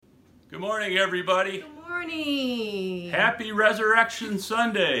Good morning, everybody. Good morning. Happy Resurrection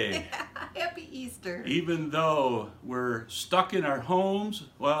Sunday. Happy Easter. Even though we're stuck in our homes,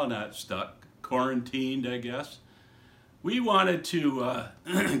 well, not stuck, quarantined, I guess, we wanted to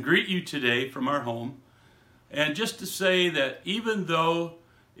greet you today from our home. And just to say that even though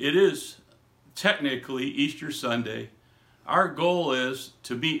it is technically Easter Sunday, our goal is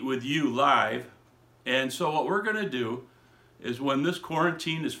to meet with you live. And so what we're going to do is when this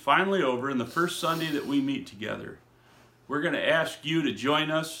quarantine is finally over and the first Sunday that we meet together, we're going to ask you to join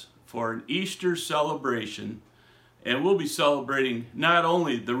us for an Easter celebration. And we'll be celebrating not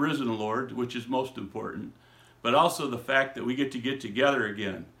only the risen Lord, which is most important, but also the fact that we get together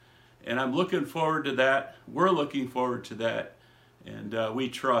again. And I'm looking forward to that. We're looking forward to that. And we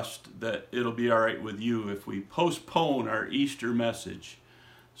trust that it'll be all right with you if we postpone our Easter message.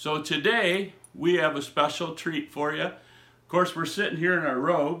 So today, we have a special treat for you. Of course, we're sitting here in our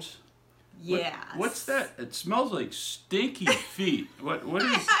robes. Yes. What's that? It smells like stinky feet. What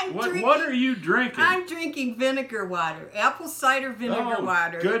are you drinking? I'm drinking vinegar water, apple cider vinegar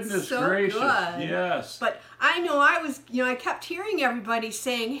water. Goodness so gracious! Good. Yes. But I kept hearing everybody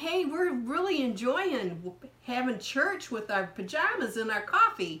saying, "Hey, we're really enjoying having church with our pajamas and our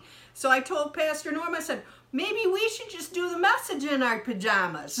coffee." So I told Pastor Norm, I said, maybe we should just do the message in our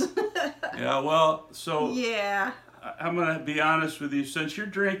pajamas. Yeah. Well, so yeah. I'm going to be honest with you. Since you're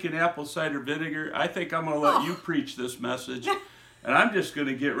drinking apple cider vinegar, I think I'm going to let you preach this message. And I'm just going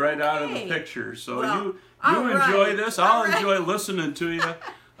to get right out of the picture. So you enjoy this. I'll enjoy listening to you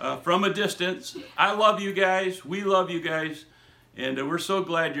from a distance. I love you guys. We love you guys. And we're so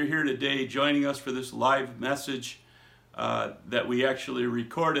glad you're here today joining us for this live message that we actually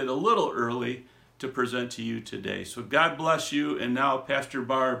recorded a little early to present to you today. So God bless you. And now Pastor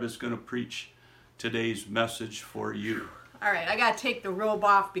Barb is going to preach today's message for you. All right, I got to take the robe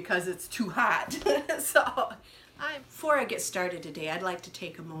off because it's too hot. Before I get started today, I'd like to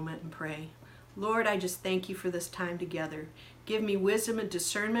take a moment and pray. Lord, I just thank you for this time together. Give me wisdom and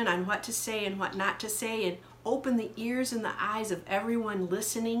discernment on what to say and what not to say, and open the ears and the eyes of everyone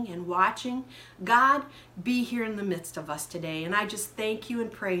listening and watching. God, be here in the midst of us today, and I just thank you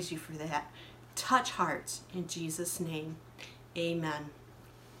and praise you for that. Touch hearts in Jesus' name. Amen.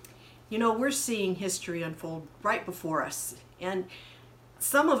 You know, we're seeing history unfold right before us, and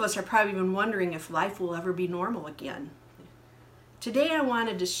some of us are probably even wondering if life will ever be normal again. Today I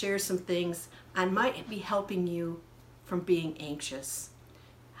wanted to share some things I might be helping you from being anxious.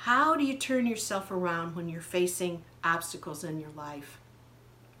 How do you turn yourself around when you're facing obstacles in your life?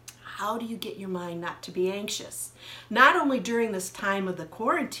 How do you get your mind not to be anxious? Not only during this time of the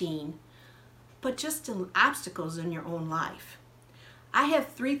quarantine, but just in obstacles in your own life. I have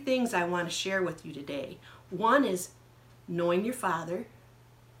 3 things I want to share with you today. 1 is knowing your Father,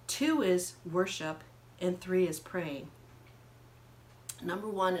 2 is worship, and 3 is praying. Number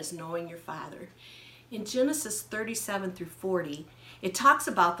 1 is knowing your Father. In Genesis 37 through 40, it talks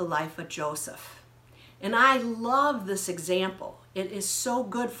about the life of Joseph. And I love this example. It is so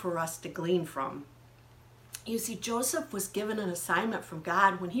good for us to glean from. You see, Joseph was given an assignment from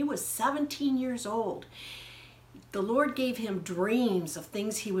God when he was 17 years old. The Lord gave him dreams of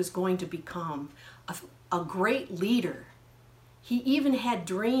things he was going to become, a great leader. He even had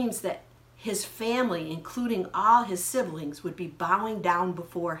dreams that his family, including all his siblings, would be bowing down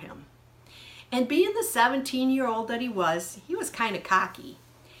before him. And being the 17-year-old that he was kind of cocky.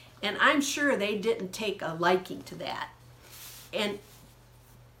 And I'm sure they didn't take a liking to that. And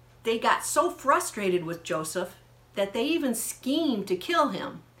they got so frustrated with Joseph that they even schemed to kill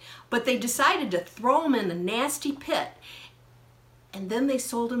him. But they decided to throw him in a nasty pit, and then they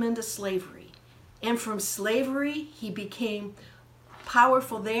sold him into slavery. And from slavery, he became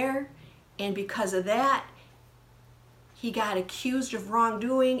powerful there, and because of that, he got accused of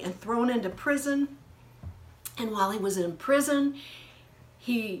wrongdoing and thrown into prison. And while he was in prison,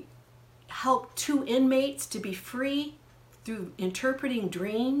 he helped 2 inmates to be free through interpreting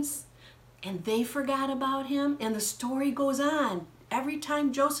dreams, and they forgot about him, and the story goes on. Every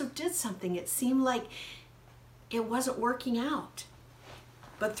time Joseph did something, it seemed like it wasn't working out.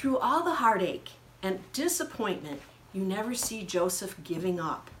 But through all the heartache and disappointment, you never see Joseph giving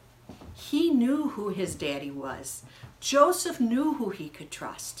up. He knew who his daddy was. Joseph knew who he could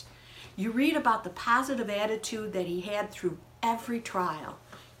trust. You read about the positive attitude that he had through every trial.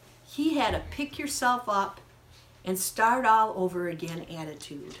 He had a pick yourself up and start all over again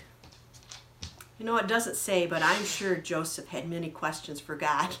attitude. You know, it doesn't say, but I'm sure Joseph had many questions for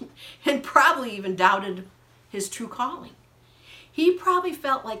God and probably even doubted his true calling. He probably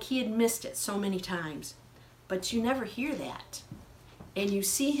felt like he had missed it so many times, but you never hear that. and you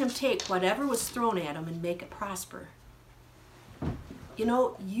see him take whatever was thrown at him and make it prosper. You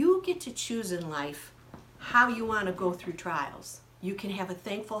know, you get to choose in life how you want to go through trials. You can have a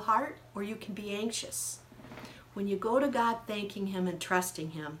thankful heart or you can be anxious. When you go to God thanking him and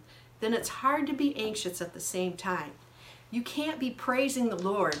trusting him, then it's hard to be anxious at the same time. You can't be praising the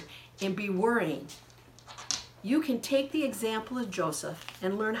Lord and be worrying. You can take the example of Joseph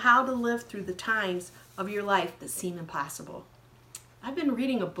and learn how to live through the times of your life that seem impossible. I've been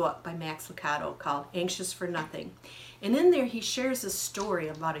reading a book by Max Lucado called Anxious for Nothing. And in there he shares a story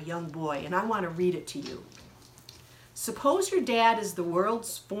about a young boy, and I want to read it to you. Suppose your dad is the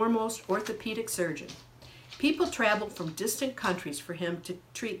world's foremost orthopedic surgeon. People travel from distant countries for him to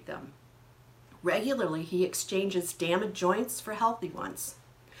treat them. Regularly, he exchanges damaged joints for healthy ones.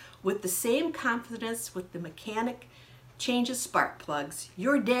 With the same confidence with the mechanic changes spark plugs,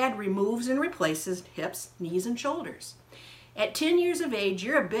 your dad removes and replaces hips, knees, and shoulders. At 10 years of age,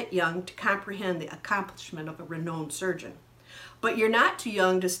 you're a bit young to comprehend the accomplishment of a renowned surgeon. But you're not too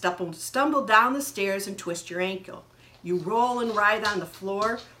young to stumble down the stairs and twist your ankle. You roll and writhe on the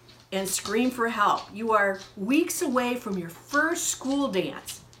floor and scream for help. You are weeks away from your first school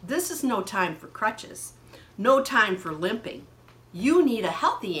dance. This is no time for crutches, no time for limping. You need a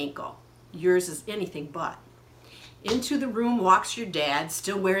healthy ankle. Yours is anything but. Into the room walks your dad,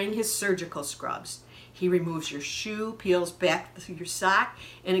 still wearing his surgical scrubs. He removes your shoe, peels back your sock,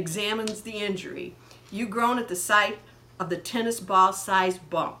 and examines the injury. You groan at the sight of the tennis ball-sized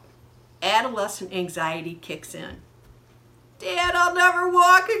bump. Adolescent anxiety kicks in. Dad, I'll never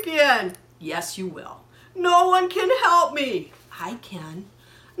walk again. Yes, you will. No one can help me. I can.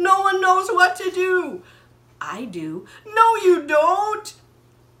 No one knows what to do. I do. No, you don't.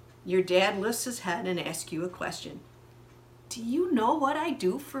 Your dad lifts his head and asks you a question. Do you know what I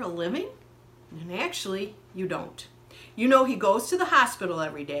do for a living? And actually, you don't. You know he goes to the hospital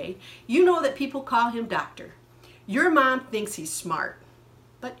every day. You know that people call him doctor. Your mom thinks he's smart,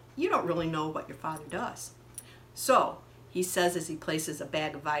 but you don't really know what your father does. So, he says as he places a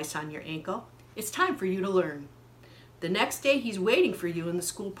bag of ice on your ankle, it's time for you to learn. The next day, he's waiting for you in the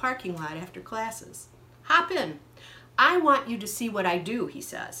school parking lot after classes. Hop in. I want you to see what I do, he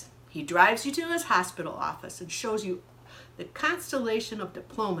says. He drives you to his hospital office and shows you the constellation of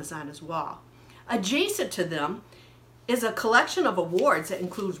diplomas on his wall. Adjacent to them is a collection of awards that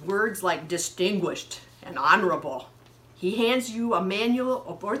includes words like distinguished and honorable. He hands you a manual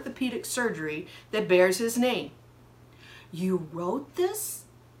of orthopedic surgery that bears his name. You wrote this?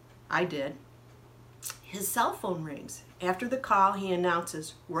 I did. His cell phone rings. After the call, he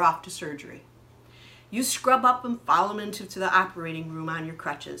announces, we're off to surgery. You scrub up and follow him into the operating room on your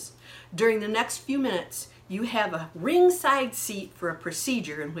crutches. During the next few minutes, you have a ringside seat for a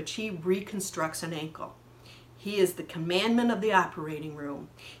procedure in which he reconstructs an ankle. He is the commandment of the operating room.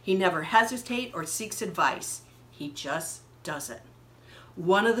 He never hesitates or seeks advice. He just does it.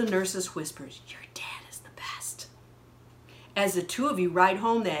 One of the nurses whispers, your dad is the best. As the two of you ride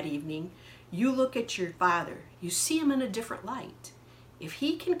home that evening, you look at your father. You see him in a different light. If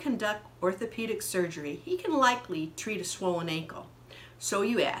he can conduct orthopedic surgery, he can likely treat a swollen ankle. So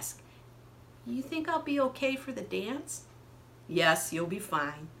you ask, you think I'll be okay for the dance? Yes, you'll be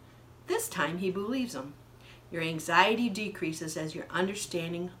fine. This time he believes him. Your anxiety decreases as your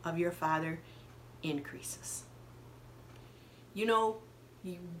understanding of your father increases. You know,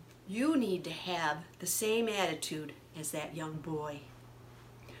 you need to have the same attitude as that young boy.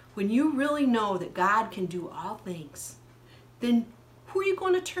 When you really know that God can do all things, then who are you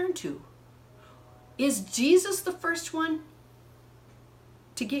going to turn to? Is Jesus the first one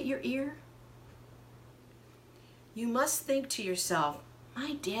to get your ear? You must think to yourself,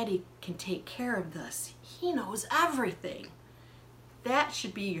 my daddy can take care of this. He knows everything. That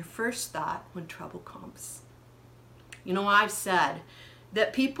should be your first thought when trouble comes. You know, I've said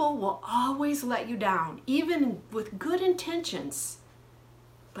that people will always let you down, even with good intentions.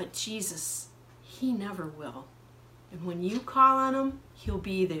 But Jesus, he never will. And when you call on him, he'll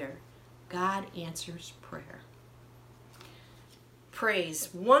be there. God answers prayer. Praise.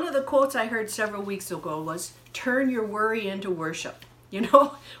 One of the quotes I heard several weeks ago was, turn your worry into worship. You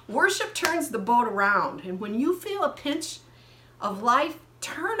know, worship turns the boat around. And when you feel a pinch of life,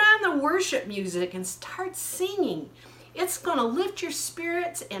 turn on the worship music and start singing. It's going to lift your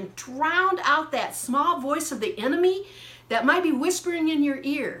spirits and drown out that small voice of the enemy that might be whispering in your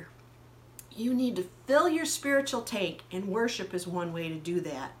ear. You need to fill your spiritual tank, and worship is one way to do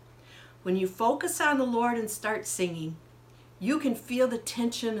that. When you focus on the Lord and start singing, you can feel the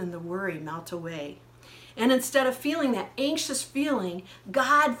tension and the worry melt away. And instead of feeling that anxious feeling,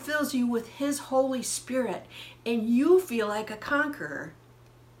 God fills you with His Holy Spirit and you feel like a conqueror.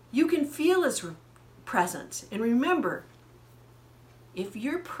 You can feel His presence. And remember, if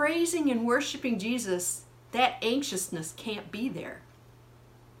you're praising and worshiping Jesus, that anxiousness can't be there.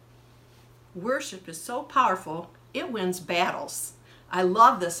 Worship is so powerful, it wins battles. I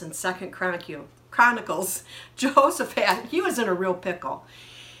love this in 2 Chronicles. Jehoshaphat, he was in a real pickle.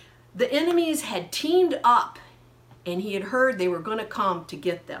 The enemies had teamed up and he had heard they were going to come to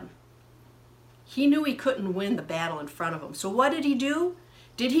get them. He knew he couldn't win the battle in front of them. So what did he do?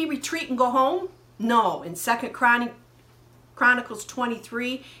 Did he retreat and go home? No. In 2 Chronicles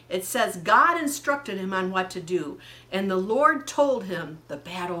 23, it says God instructed him on what to do, and the Lord told him the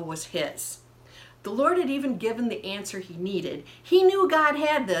battle was his. The Lord had even given the answer he needed. He knew God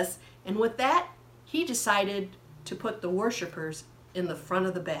had this, and with that, he decided to put the worshipers in the front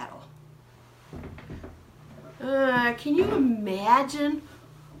of the battle. Can you imagine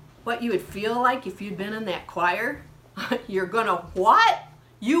what you would feel like if you'd been in that choir? You're gonna what?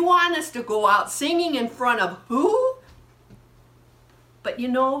 You want us to go out singing in front of who? But you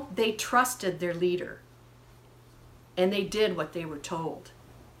know, they trusted their leader. And they did what they were told.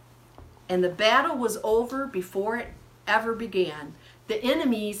 And the battle was over before it ever began. The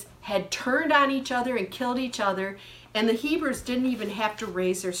enemies had turned on each other and killed each other, and the Hebrews didn't even have to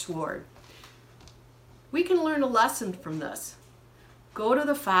raise their sword. We can learn a lesson from this. Go to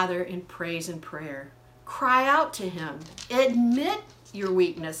the Father in praise and prayer. Cry out to Him. Admit your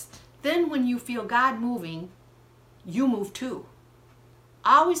weakness. Then when you feel God moving, you move too.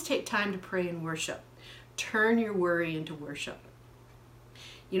 Always take time to pray and worship. Turn your worry into worship.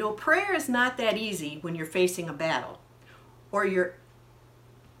 You know, prayer is not that easy when you're facing a battle or you're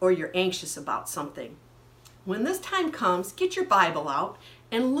anxious about something. When this time comes, get your Bible out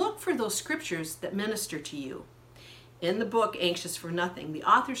and look for those scriptures that minister to you. In the book, Anxious for Nothing, the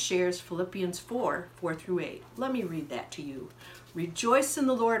author shares Philippians 4:4-8. Let me read that to you. Rejoice in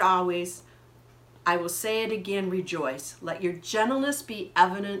the Lord always. I will say it again, rejoice. Let your gentleness be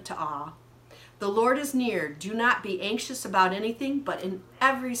evident to all. The Lord is near. Do not be anxious about anything, but in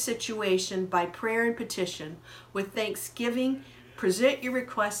every situation, by prayer and petition, with thanksgiving, present your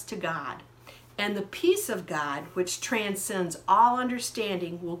requests to God. And the peace of God, which transcends all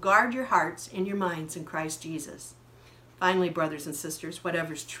understanding, will guard your hearts and your minds in Christ Jesus. Finally, brothers and sisters,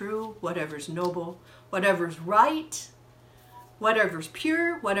 whatever's true, whatever's noble, whatever's right, whatever's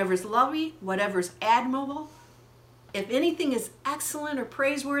pure, whatever's lovely, whatever's admirable, if anything is excellent or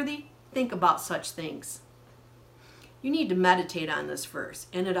praiseworthy, think about such things. You need to meditate on this verse,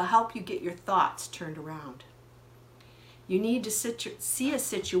 and it'll help you get your thoughts turned around. You need to see a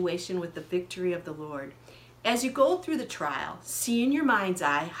situation with the victory of the Lord. As you go through the trial, see in your mind's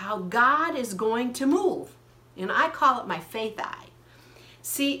eye how God is going to move. And I call it my faith eye.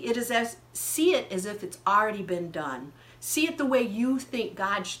 See it as if it's already been done. See it the way you think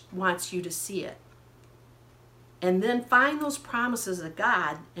God wants you to see it. And then find those promises of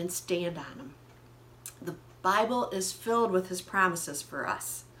God and stand on them. The Bible is filled with His promises for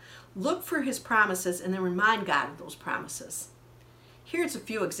us. Look for His promises and then remind God of those promises. Here's a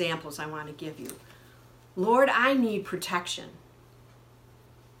few examples I want to give you. Lord, I need protection.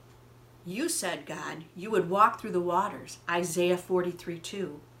 You said, God, you would walk through the waters. Isaiah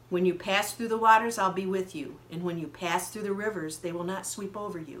 43:2. When you pass through the waters, I'll be with you. And when you pass through the rivers, they will not sweep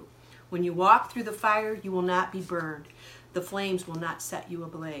over you. When you walk through the fire, you will not be burned. The flames will not set you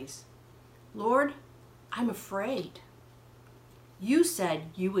ablaze. Lord, I'm afraid. You said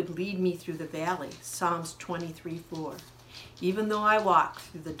you would lead me through the valley. Psalms 23:4. Even though I walk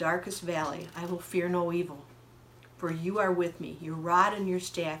through the darkest valley, I will fear no evil. For you are with me. Your rod and your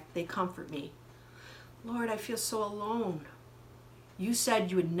staff, they comfort me. Lord, I feel so alone. You said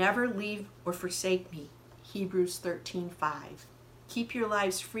you would never leave or forsake me. Hebrews 13:5. Keep your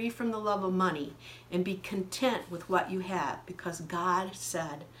lives free from the love of money and be content with what you have, because God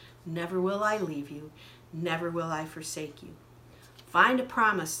said, never will I leave you, never will I forsake you. Find a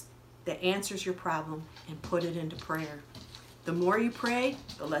promise that answers your problem and put it into prayer. The more you pray,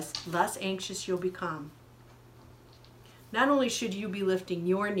 the less anxious you'll become. Not only should you be lifting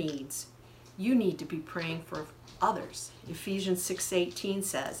your needs, you need to be praying for others. Ephesians 6:18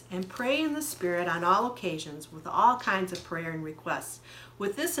 says, and pray in the Spirit on all occasions with all kinds of prayer and requests.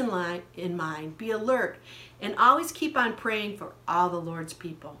 With this in mind, be alert and always keep on praying for all the Lord's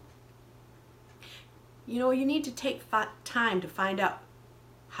people. You know, you need to take time to find out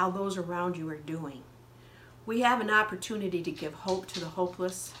how those around you are doing. We have an opportunity to give hope to the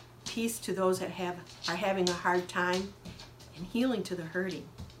hopeless, peace to those that are having a hard time, and healing to the hurting.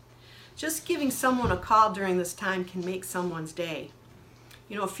 Just giving someone a call during this time can make someone's day.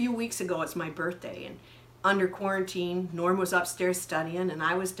 You know, a few weeks ago it's my birthday, and under quarantine, Norm was upstairs studying and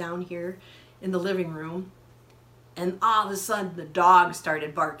I was down here in the living room, and all of a sudden the dog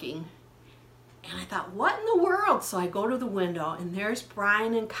started barking. And I thought, what in the world? So I go to the window and there's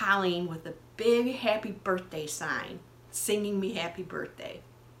Brian and Colleen with a big happy birthday sign singing me happy birthday.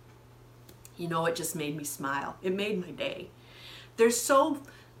 You know, it just made me smile. It made my day. There's so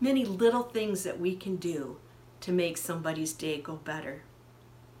many little things that we can do to make somebody's day go better.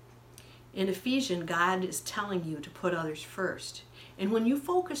 In Ephesians, God is telling you to put others first. And when you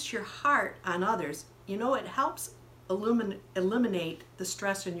focus your heart on others, you know, it helps eliminate the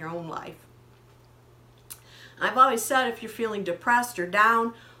stress in your own life. I've always said, if you're feeling depressed or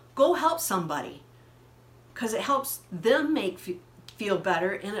down, go help somebody, because it helps them feel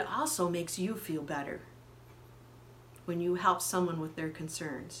better, and it also makes you feel better when you help someone with their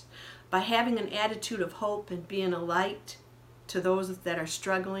concerns. By having an attitude of hope and being a light to those that are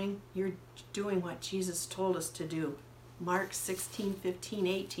struggling, you're doing what Jesus told us to do. Mark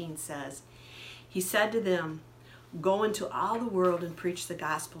 16:15-18 says, He said to them, "Go into all the world and preach the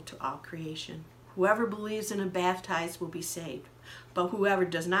gospel to all creation. Whoever believes and is baptized will be saved, but whoever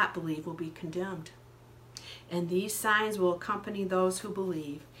does not believe will be condemned. And these signs will accompany those who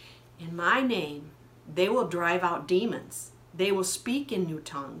believe. In my name, they will drive out demons. They will speak in new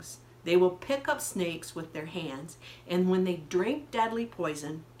tongues. They will pick up snakes with their hands, and when they drink deadly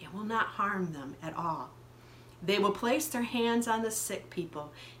poison, it will not harm them at all. They will place their hands on the sick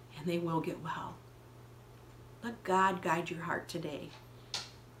people, and they will get well." Let God guide your heart today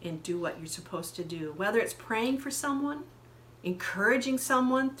and do what you're supposed to do. Whether it's praying for someone, encouraging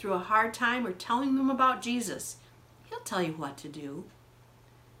someone through a hard time, or telling them about Jesus, He'll tell you what to do.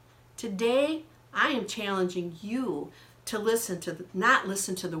 Today, I am challenging you to not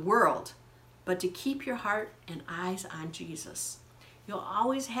listen to the world, but to keep your heart and eyes on Jesus. You'll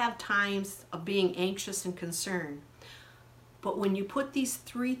always have times of being anxious and concerned, but when you put these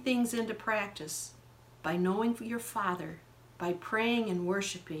 3 things into practice, by knowing your Father, by praying and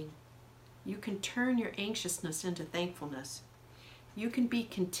worshiping, you can turn your anxiousness into thankfulness. You can be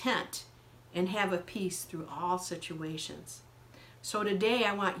content and have a peace through all situations. So today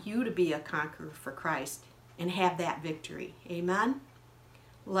I want you to be a conqueror for Christ and have that victory. Amen?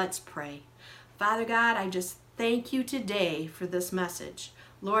 Let's pray. Father God, I just thank you today for this message.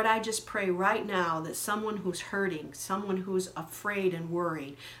 Lord, I just pray right now that someone who's hurting, someone who's afraid and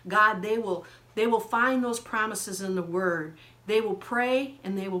worried, God, they will find those promises in the Word. They will pray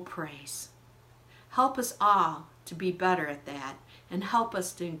and they will praise. Help us all to be better at that, and help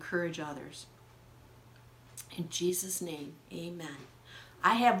us to encourage others. In Jesus' name, amen.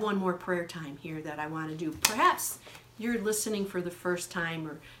 I have one more prayer time here that I want to do. Perhaps you're listening for the first time,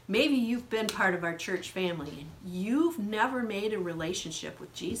 or maybe you've been part of our church family and you've never made a relationship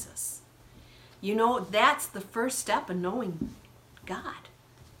with Jesus. You know, that's the first step in knowing God,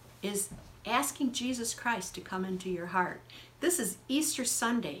 is asking Jesus Christ to come into your heart. This is Easter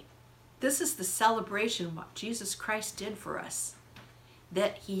Sunday. This is the celebration of what Jesus Christ did for us.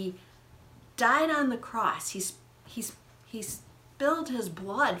 That He died on the cross. He spilled His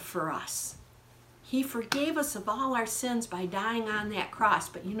blood for us. He forgave us of all our sins by dying on that cross.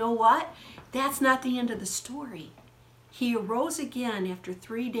 But you know what? That's not the end of the story. He arose again after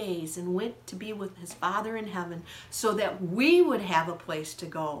 3 days and went to be with His Father in heaven so that we would have a place to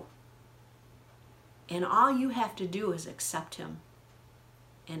go. And all you have to do is accept Him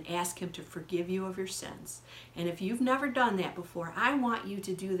and ask Him to forgive you of your sins. And if you've never done that before, I want you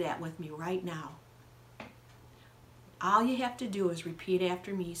to do that with me right now. All you have to do is repeat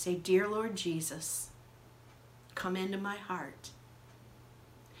after me. Say, "Dear Lord Jesus, come into my heart."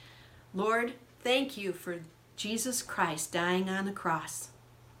 Lord, thank you for Jesus Christ dying on the cross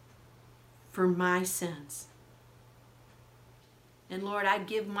for my sins. And Lord, I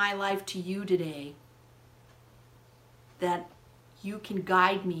give my life to you today, that you can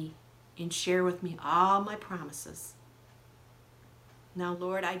guide me and share with me all my promises. Now,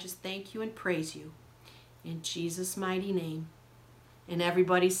 Lord, I just thank you and praise you in Jesus' mighty name. And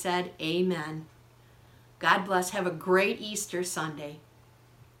everybody said, amen. God bless. Have a great Easter Sunday.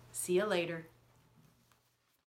 See you later.